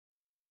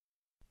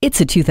It's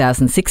a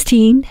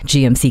 2016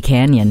 GMC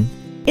Canyon.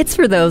 It's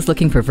for those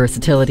looking for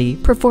versatility,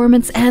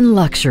 performance, and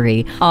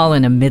luxury, all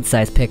in a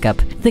midsize pickup.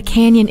 The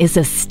Canyon is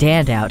a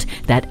standout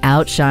that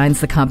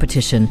outshines the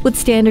competition with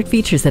standard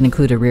features that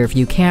include a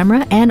rear-view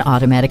camera and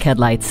automatic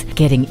headlights.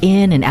 Getting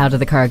in and out of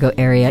the cargo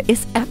area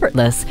is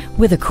effortless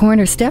with a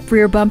corner step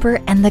rear bumper,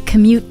 and the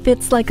commute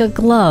fits like a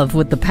glove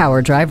with the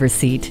power driver's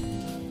seat.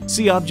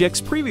 See objects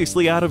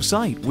previously out of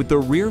sight with the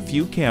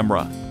rear-view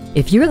camera.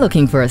 If you're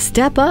looking for a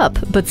step up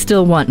but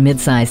still want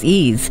midsize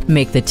ease,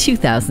 make the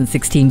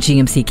 2016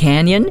 GMC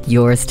Canyon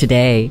yours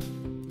today.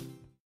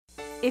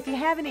 If you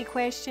have any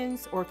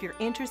questions or if you're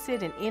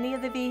interested in any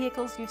of the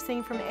vehicles you've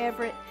seen from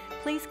Everett,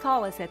 please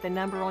call us at the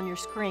number on your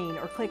screen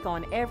or click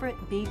on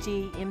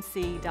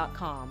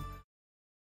everettbgmc.com.